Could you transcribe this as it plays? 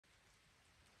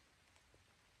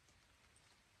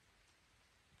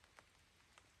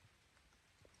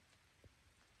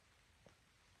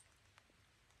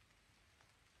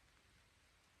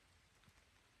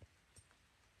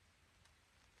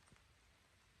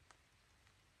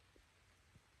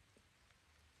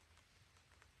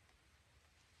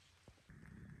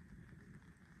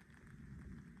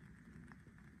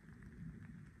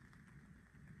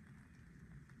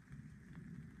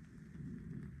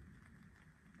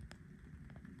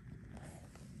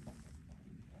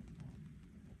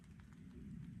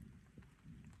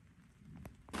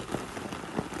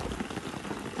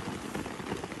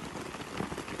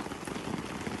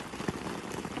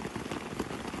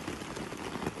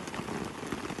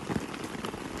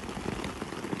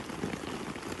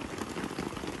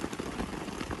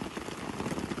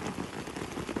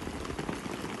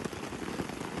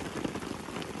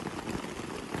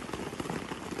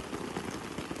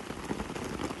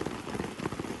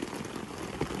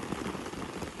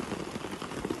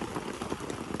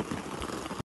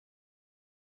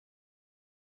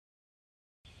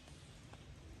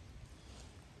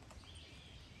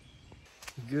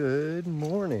Good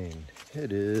morning.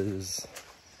 It is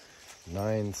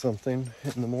 9 something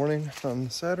in the morning on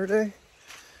Saturday.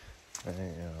 I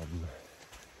am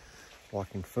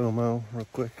walking FOMO real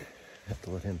quick. I have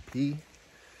to let him pee.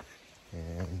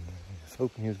 And I was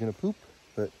hoping he was going to poop,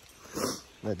 but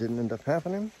that didn't end up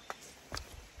happening.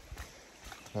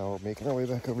 Now we're making our way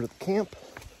back over to the camp.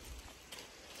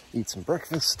 Eat some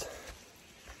breakfast.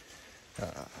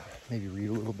 Maybe read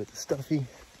a little bit of Stuffy.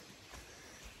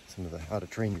 Some of the How to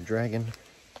Train Your Dragon.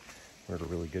 We're at a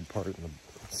really good part in the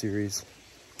series.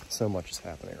 So much is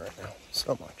happening right now.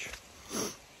 So much.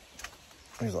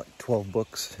 There's like 12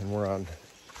 books, and we're on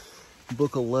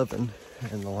book 11.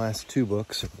 And the last 2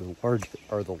 books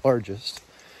are the largest,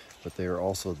 but they are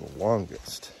also the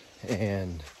longest.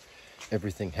 And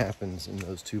everything happens in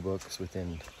those 2 books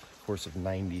within the course of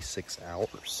 96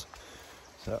 hours.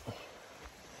 So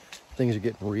things are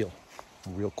getting real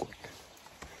quick.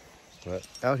 But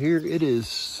out here, it is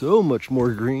so much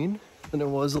more green than it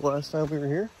was the last time we were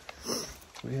here.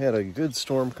 We had a good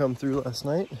storm come through last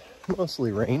night,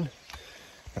 mostly rain.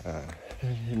 I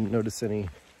didn't notice any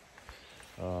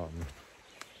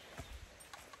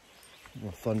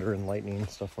thunder and lightning and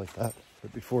stuff like that.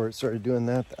 But before it started doing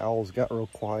that, the owls got real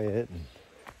quiet, and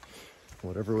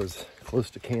whatever was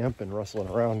close to camp and rustling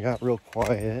around got real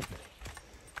quiet.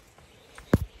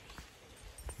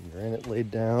 Granite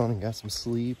laid down and got some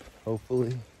sleep,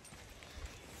 hopefully.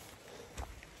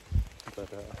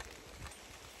 But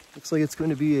looks like it's going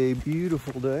to be a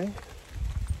beautiful day.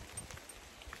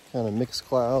 Kind of mixed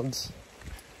clouds,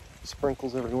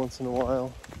 sprinkles every once in a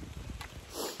while.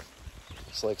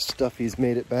 Looks like Stuffy's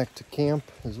made it back to camp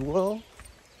as well.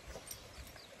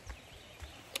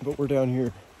 But we're down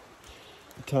here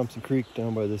at Thompson Creek,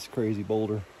 down by this crazy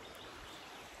boulder.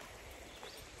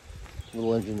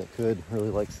 Little engine that could really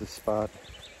likes this spot.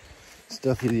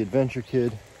 Stuffy the adventure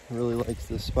kid really likes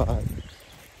this spot.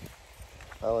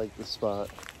 I like this spot.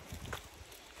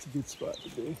 It's a good spot to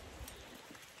be.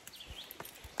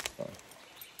 Oh.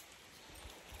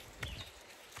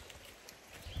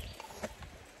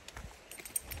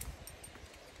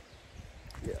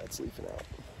 Yeah, it's leafing out.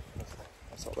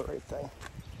 I saw the right thing.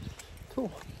 Cool.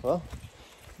 Well,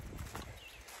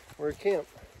 we're at camp.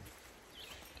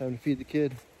 Time to feed the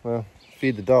kid. Well,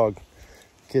 feed the dog.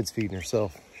 The kid's feeding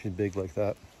herself. She's big like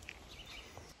that.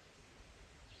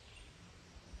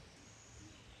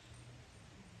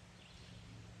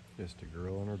 Just a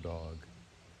girl and her dog.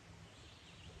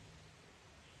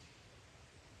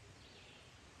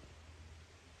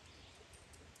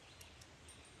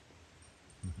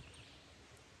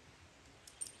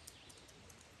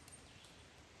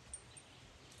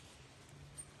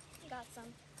 Got some.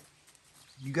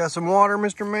 You got some water,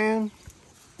 Mr. Man?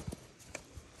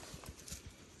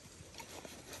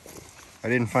 I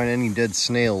didn't find any dead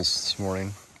snails this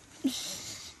morning.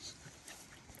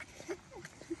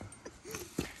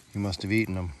 You must have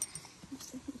eaten them.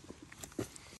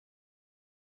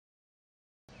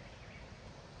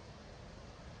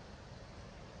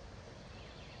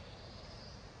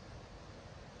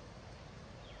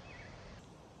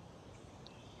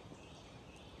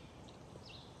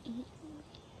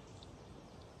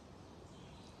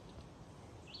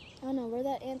 I don't know where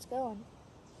that ant's going,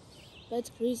 but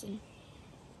it's cruising.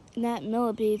 And that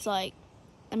millipede's like,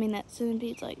 that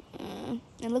centipede's like,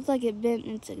 it looks like it bent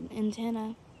its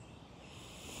antenna.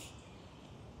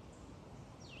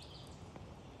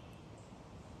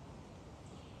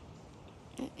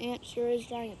 That ant sure is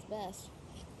trying its best.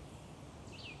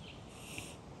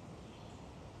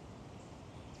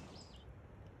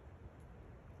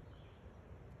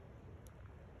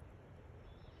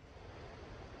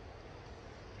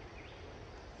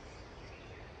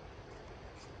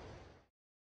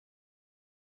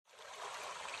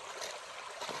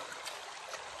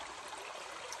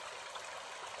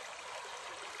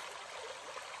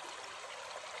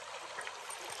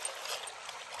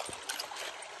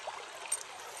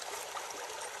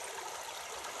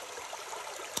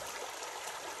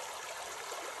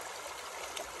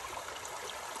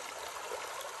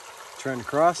 Trying to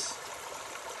cross.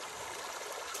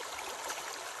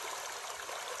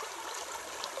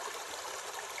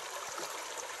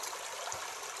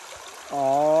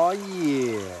 Oh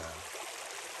yeah.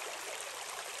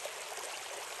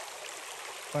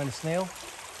 Find a snail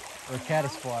or a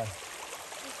caddisfly?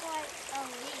 It's like a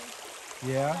leaf.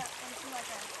 Yeah. It's like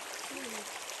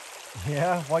a tree.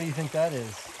 Yeah. Why do you think that is?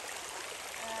 It's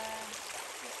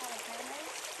called a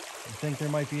paradise. You think there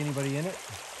might be anybody in it?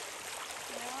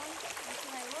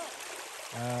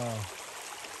 Oh.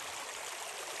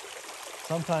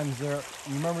 Sometimes there,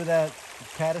 you remember that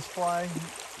caddisfly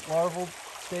larval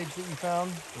stage that you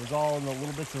found? It was all in the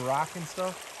little bits of rock and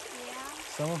stuff? Yeah.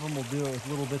 Some of them will do it with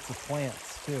little bits of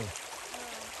plants too.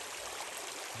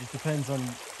 It depends on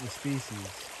the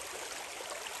species.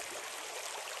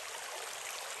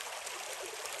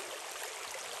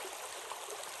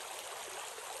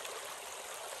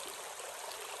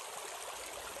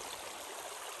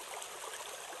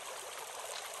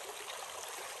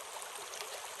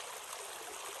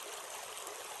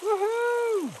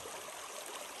 Woohoo!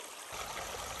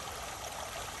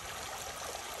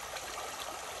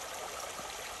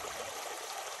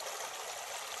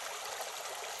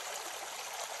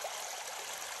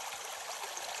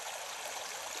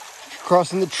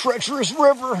 Crossing the treacherous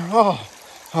river.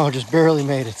 Oh, just barely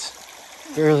made it.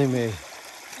 Barely made.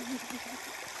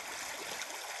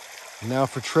 Now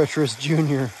for treacherous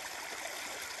Junior.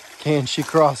 Can she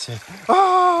cross it?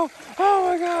 Oh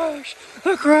my gosh.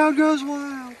 The crowd goes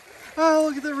wild. Oh,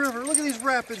 look at the river. Look at these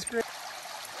rapids.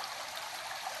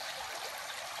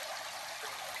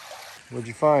 What'd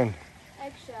you find?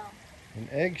 Eggshell. An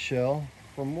eggshell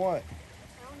from what? I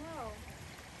don't know.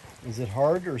 Is it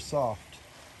hard or soft?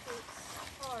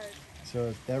 It's hard.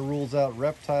 So that rules out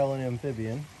reptile and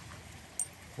amphibian.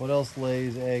 What else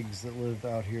lays eggs that live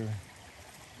out here?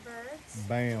 Birds.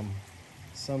 Bam.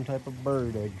 Some type of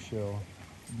bird eggshell.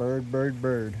 Bird, bird,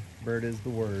 bird. Bird is the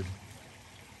word.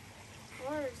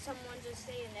 Or someone just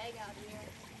ate an egg out here.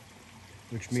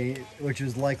 Which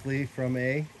is likely from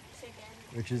a? Chicken.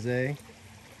 Which is a? Bird.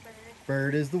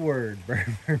 Bird is the word.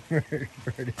 Bird, bird, bird.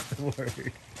 Bird is the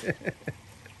word.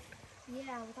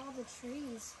 Yeah, with all the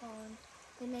trees falling,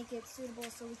 they make it suitable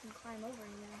so we can climb over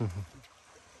here. Oh, look,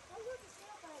 a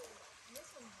snail bite.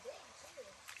 This one's big, too.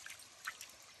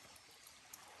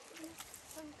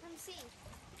 Come see.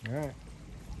 All right.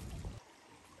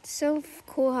 It's so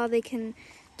cool how they can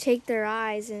take their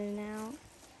eyes in and out.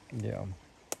 Yeah.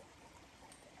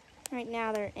 Right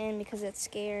now they're in because it's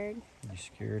scared. You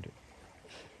scared it.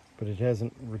 But it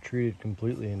hasn't retreated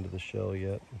completely into the shell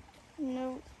yet.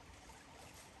 Nope.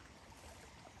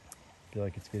 I feel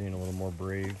like it's getting a little more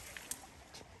brave.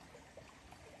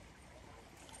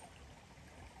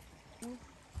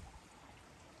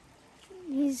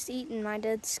 He's eating my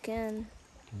dead skin.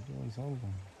 He's doing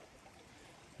something.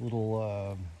 Little,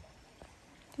 I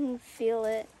can feel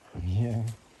it. yeah.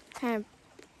 Kind of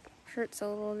hurts a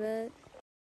little bit.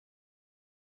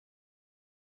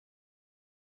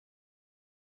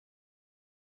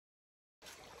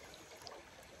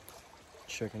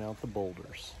 Checking out the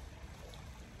boulders.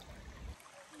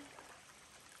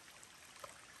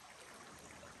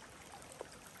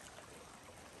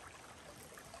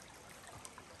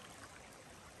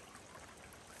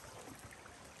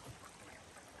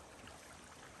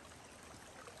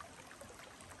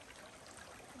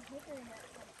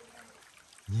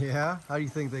 Yeah? How do you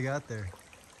think they got there?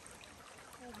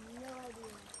 I have no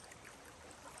idea.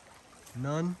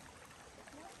 None?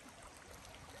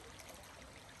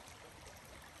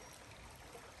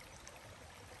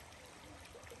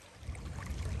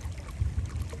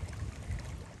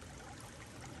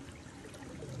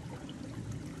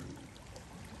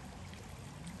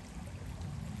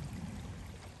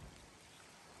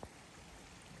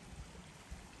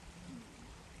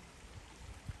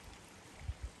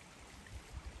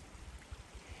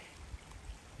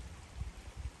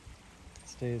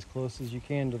 Stay as close as you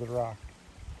can to the rock.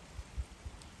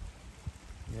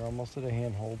 You're almost at a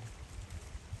handhold.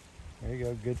 There you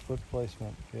go, good foot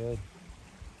placement, good.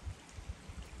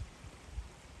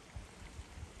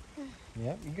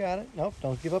 Yep, you got it. Nope,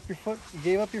 don't give up your foot. You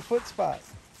gave up your foot spot.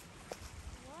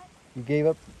 What? You gave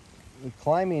up the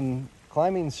climbing.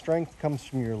 Climbing strength comes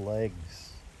from your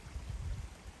legs.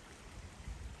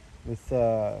 With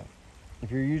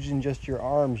if you're using just your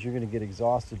arms, you're going to get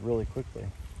exhausted really quickly.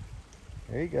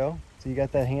 There you go. So you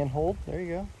got that hand hold. There you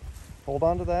go. Hold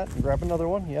on to that and grab another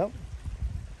one. Yep.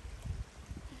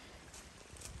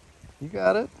 You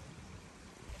got it.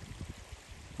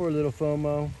 Poor little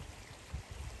FOMO.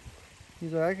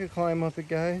 He's like, I could climb up it,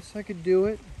 guys. I could do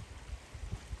it.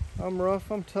 I'm rough.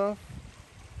 I'm tough.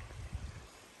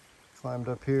 Climbed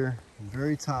up here,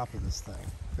 very top of this thing.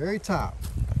 Very top.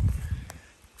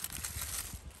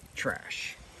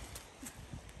 Trash.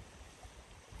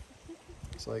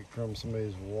 It's like from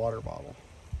somebody's water bottle.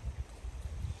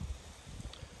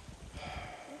 It's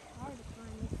hard to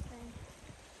climb this thing.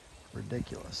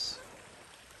 Ridiculous.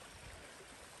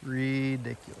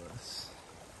 Ridiculous.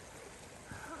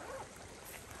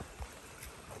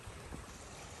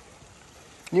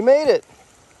 You made it!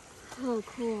 Oh,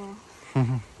 cool.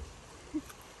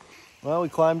 Well, we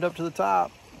climbed up to the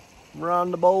top. We're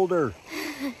on the boulder.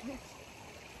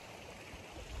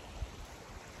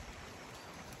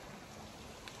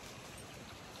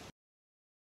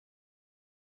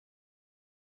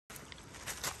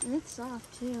 And it's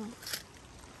soft too.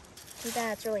 Too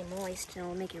bad it's really moist and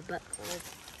it'll make your butt cold.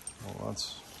 Well,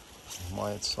 that's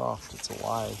why it's soft. It's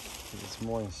alive because it's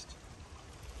moist.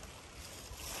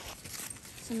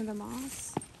 Some of the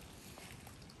moss.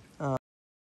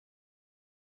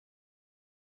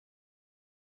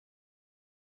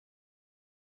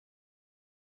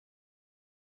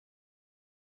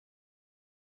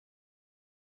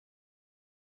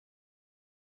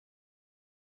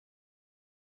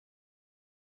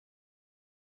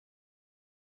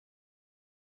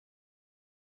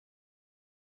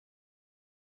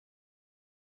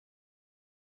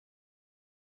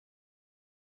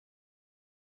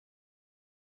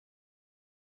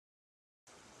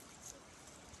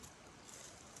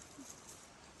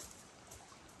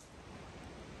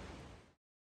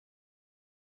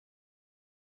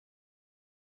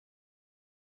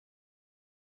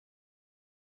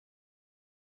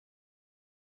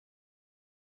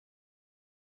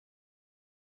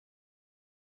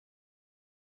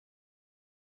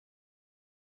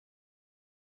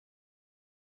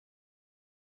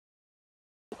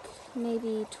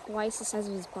 Maybe twice the size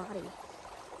of his body.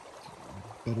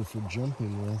 Better for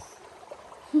jumping with.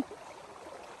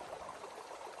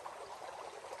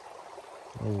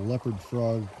 A leopard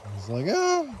frog is like,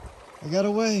 oh, I got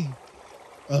away.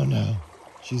 Oh no,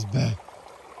 she's back.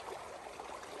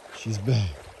 She's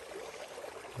back.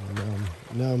 And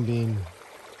now I'm being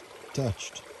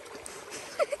touched.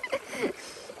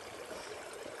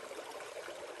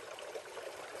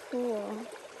 Cool.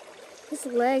 His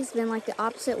legs been like the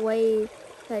opposite way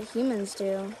that humans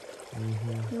do.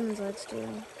 Mm-hmm. Humans' legs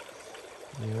do.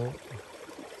 Yep.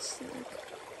 Sick.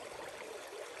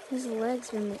 His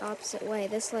legs been the opposite way.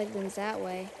 This leg bends that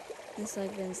way. This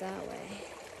leg bends that way.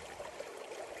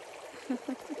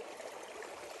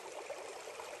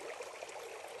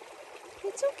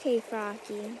 It's okay,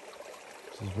 Frocky.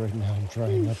 She's right now I'm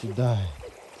trying not to die.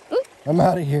 I'm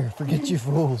out of here. Forget you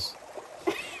fools.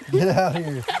 Get out of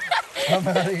here. I'm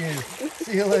out of here.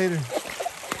 See you later.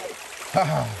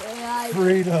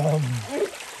 Freedom.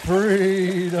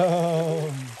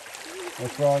 Freedom. The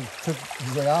frog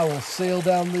he's like, I will sail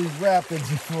down these rapids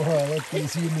before I let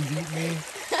these humans eat me.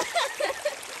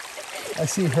 I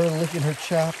see her licking her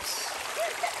chops.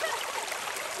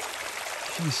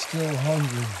 She's still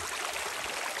hungry.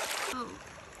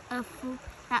 Oh,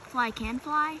 that fly can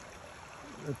fly?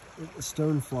 A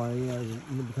stone fly, yeah,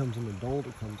 when it becomes an adult,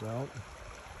 it comes out.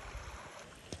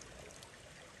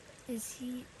 I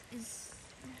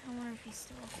wonder if he's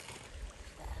still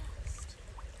fast.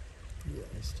 Yeah,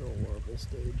 he's still a larval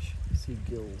stage. See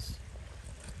gills.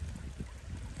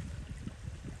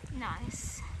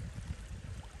 Nice.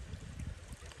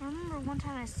 I remember one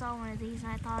time I saw one of these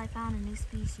and I thought I found a new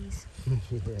species.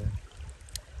 Yeah.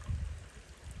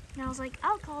 And I was like,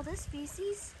 I'll call this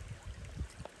species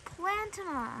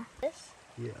Plantana. This?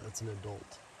 Yeah, that's an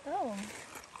adult. Oh.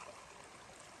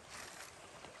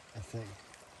 I think.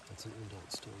 That's an adult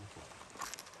stonefly.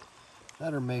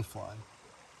 That or mayfly.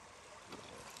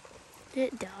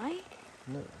 Did it die?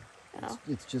 No. Oh.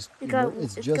 It's just Got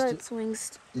its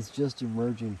wings. It's just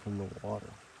emerging from the water.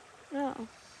 Oh.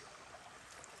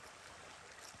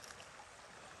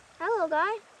 Hello,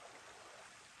 guy.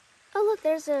 Oh, look,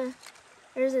 there's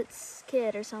its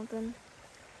kid or something.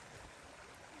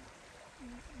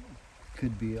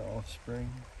 Could be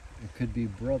offspring. It could be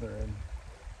brother,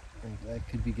 and that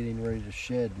could be getting ready to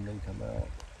shed and then come out.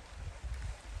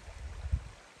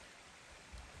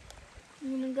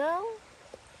 You wanna go?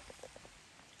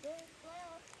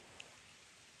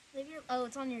 Oh,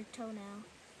 it's on your toe now.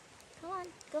 Come on,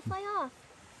 go fly off.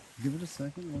 Give it a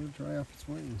second, let it dry off its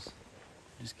wings.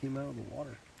 It just came out of the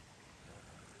water.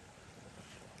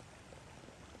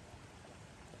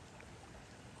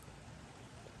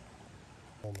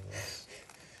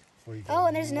 Oh,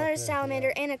 and there's another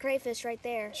salamander and a crayfish right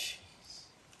there.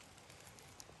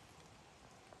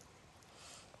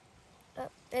 Oh,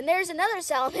 and there's another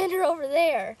salamander over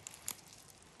there.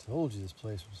 Told you this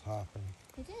place was hopping.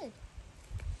 I did.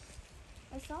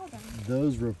 I saw them.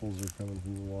 Those ripples are coming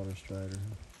from the water strider.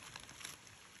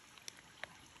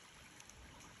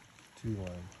 Two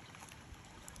line.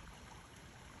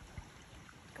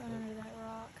 Going under that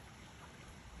rock.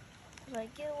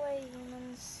 Like, get away,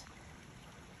 humans.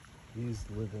 These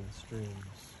live in streams.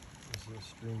 This is a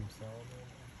stream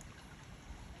salamander.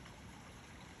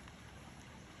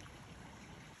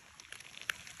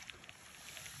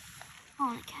 I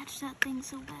want to catch that thing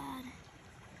so bad.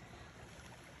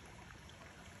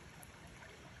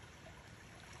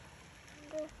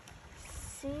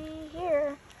 See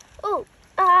here. Oh,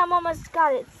 I'm almost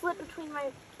got it. It slipped between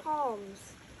my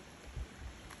palms.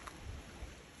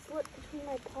 slipped between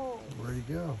my palms. Where'd he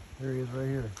go? There he is right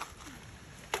here.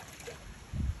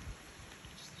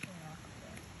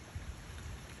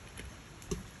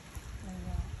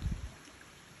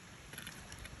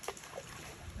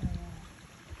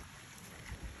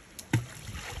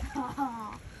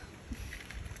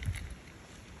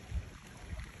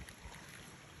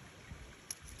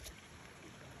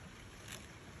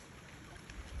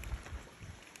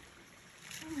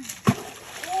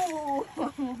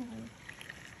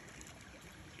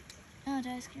 Oh,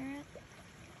 did I scare it?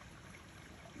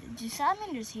 Do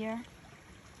salamanders here?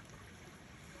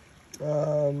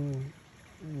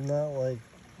 Not like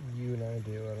you and I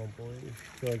do, I don't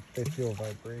believe. I feel like they feel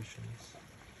vibrations.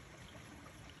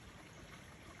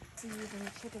 See you in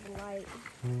the tip of the light.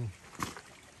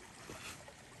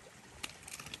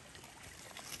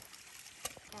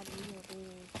 That real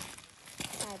big.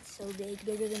 That's so big,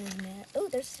 bigger than his net. Oh,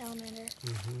 there's a salamander.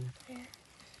 There.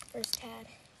 There's Tad.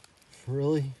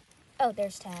 Really? Oh,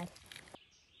 there's Tad.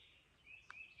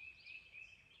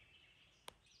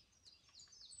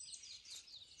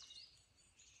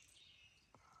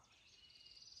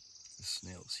 This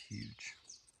snail's huge.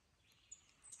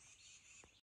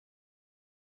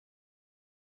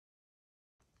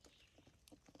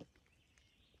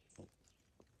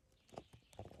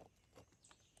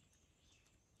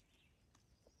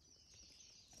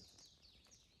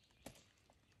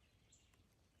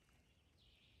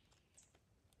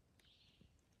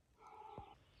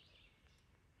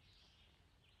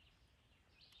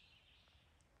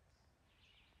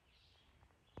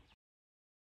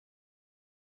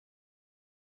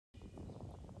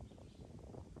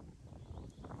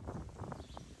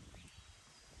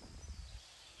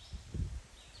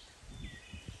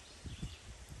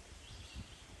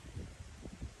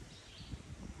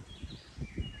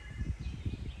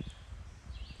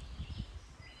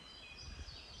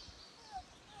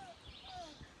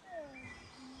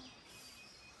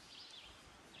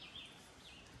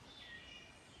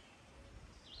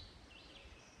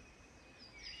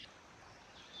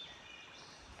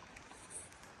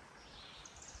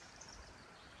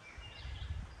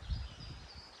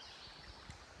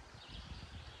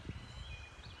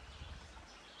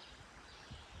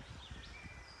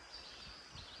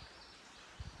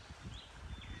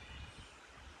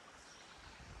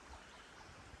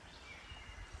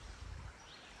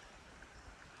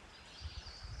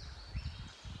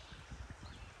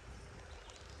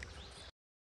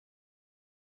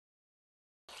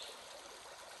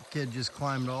 The kid just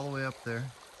climbed all the way up there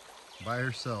by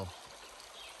herself.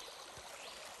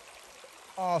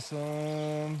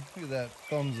 Awesome. Look at that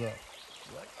thumbs up.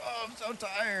 She's like, oh, I'm so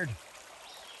tired.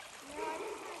 No, I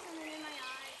just got something in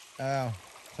my eye. Oh,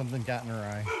 something got in her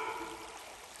eye.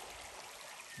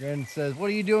 Brandon says, what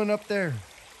are you doing up there?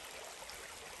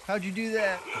 How'd you do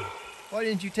that? Why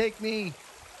didn't you take me?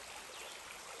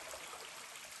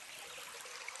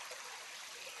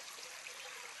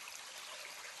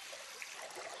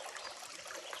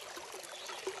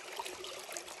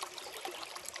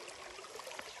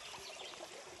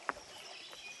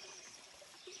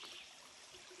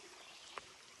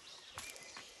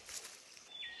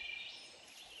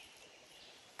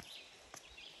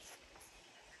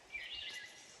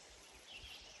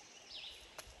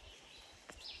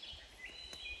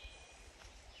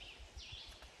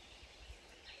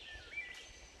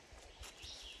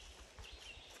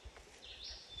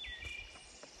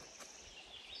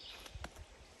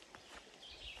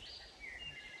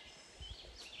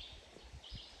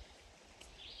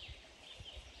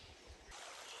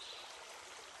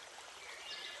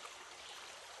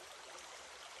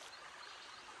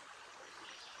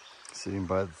 Sitting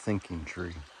by the thinking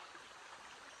tree.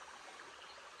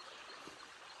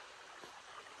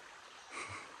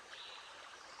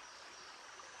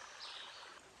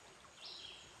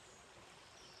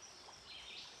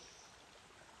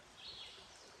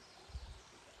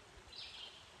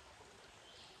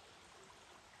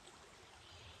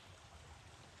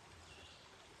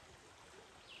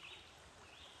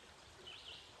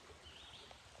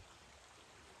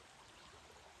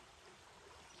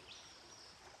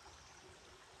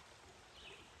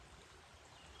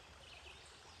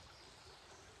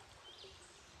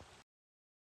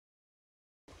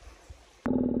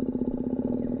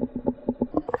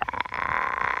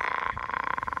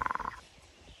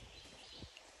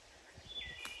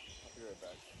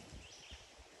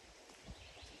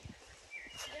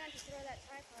 You're gonna have to throw that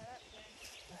tripod up there.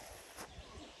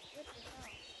 What the hell?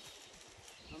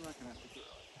 I'm not gonna have to throw it.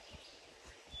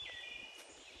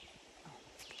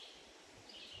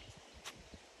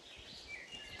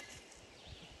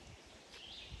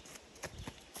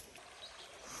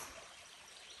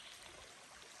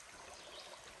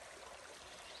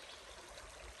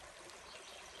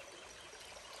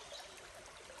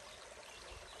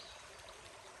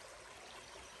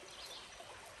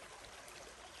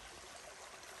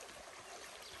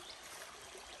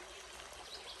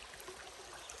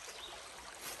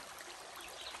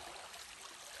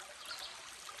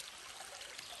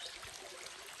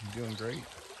 You're doing great.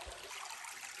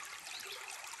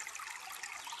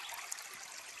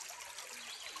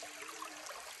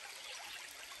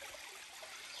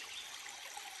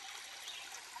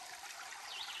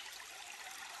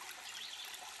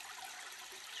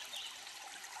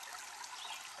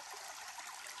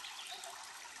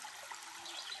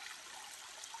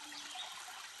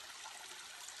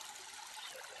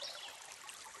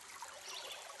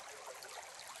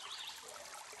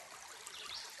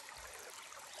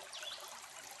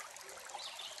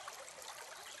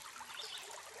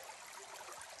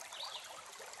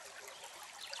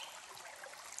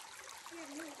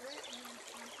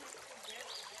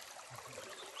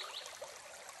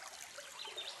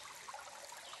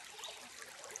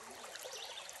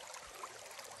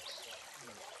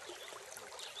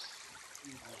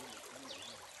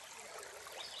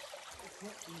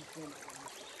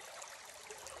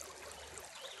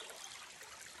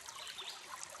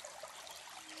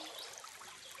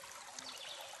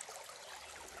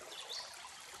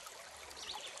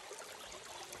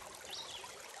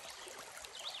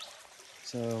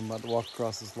 So I'm about to walk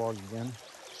across this log again.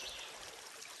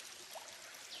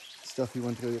 Stuffy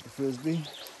went to go get the frisbee.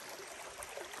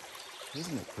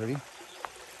 Isn't it pretty?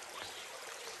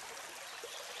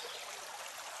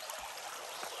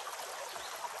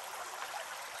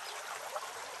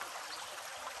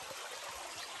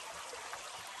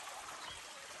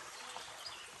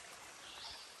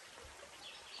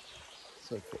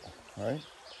 So cool, all right?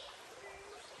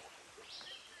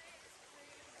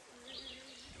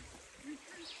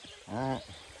 All right.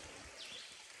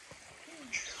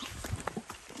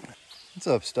 What's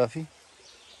up, Stuffy?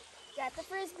 Got the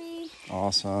frisbee.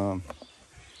 Awesome.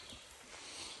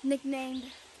 Nicknamed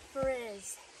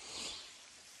Frizz.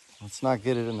 Let's not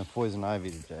get it in the poison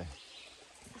ivy today.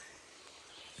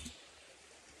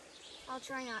 I'll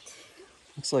try not.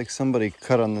 Looks like somebody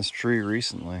cut on this tree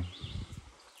recently.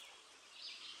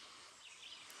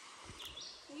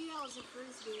 Maybe that was a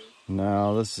frisbee.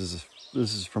 No, this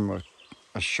is from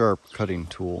a sharp cutting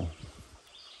tool.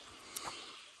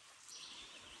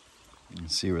 You can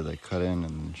see where they cut in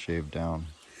and shave down.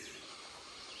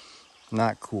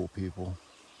 Not cool, people.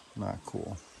 Not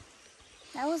cool.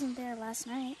 That wasn't there last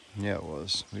night. Yeah, it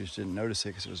was. We just didn't notice it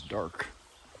because it was dark.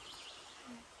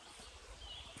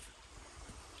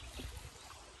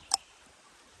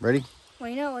 Ready? Well,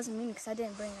 you know it wasn't me because I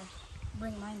didn't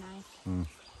bring my knife.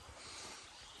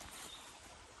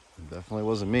 It definitely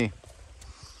wasn't me.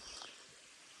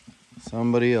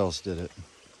 Somebody else did it.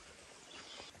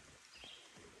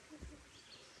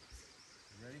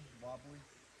 Ready? Wobbly?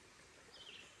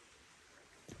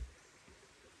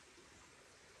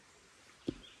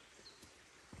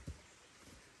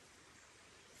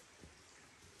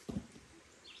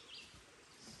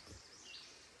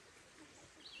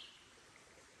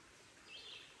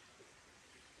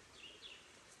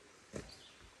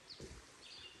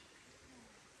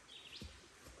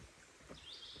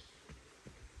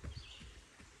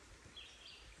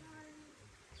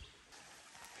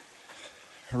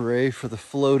 Hooray for the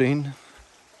floating,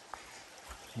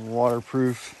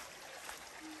 waterproof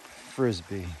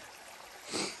frisbee.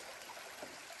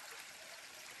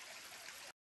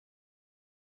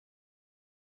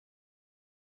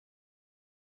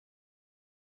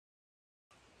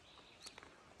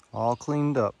 All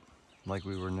cleaned up like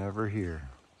we were never here.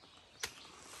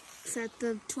 Except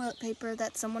the toilet paper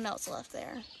that someone else left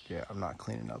there. Yeah, I'm not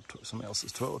cleaning up somebody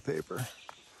else's toilet paper.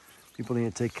 People need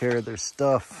to take care of their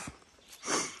stuff.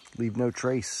 Leave no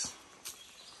trace.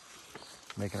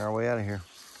 Making our way out of here.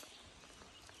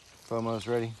 FOMO's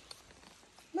ready.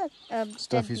 Look,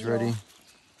 Stuffy's ready.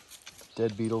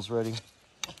 Dead beetle's ready.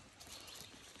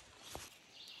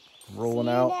 Rolling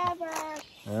out.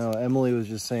 I know, Emily was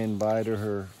just saying bye to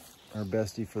her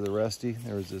bestie for the resty.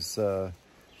 There was this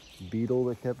beetle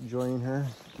that kept joining her.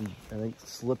 I think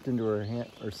slipped into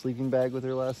her sleeping bag with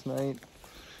her last night.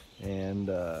 And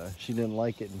she didn't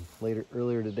like it. And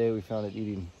earlier today, we found it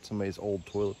eating somebody's old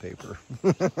toilet paper.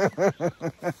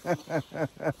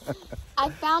 I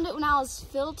found it when I was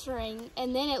filtering,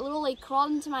 and then it literally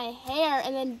crawled into my hair,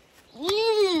 and then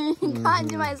got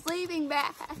into my sleeping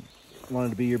bag. Wanted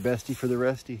to be your bestie for the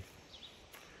resty.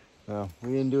 No, we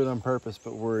didn't do it on purpose,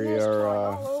 but we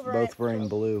are both wearing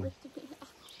blue.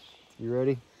 You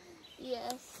ready?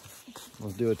 Yes.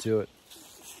 Let's do it to it.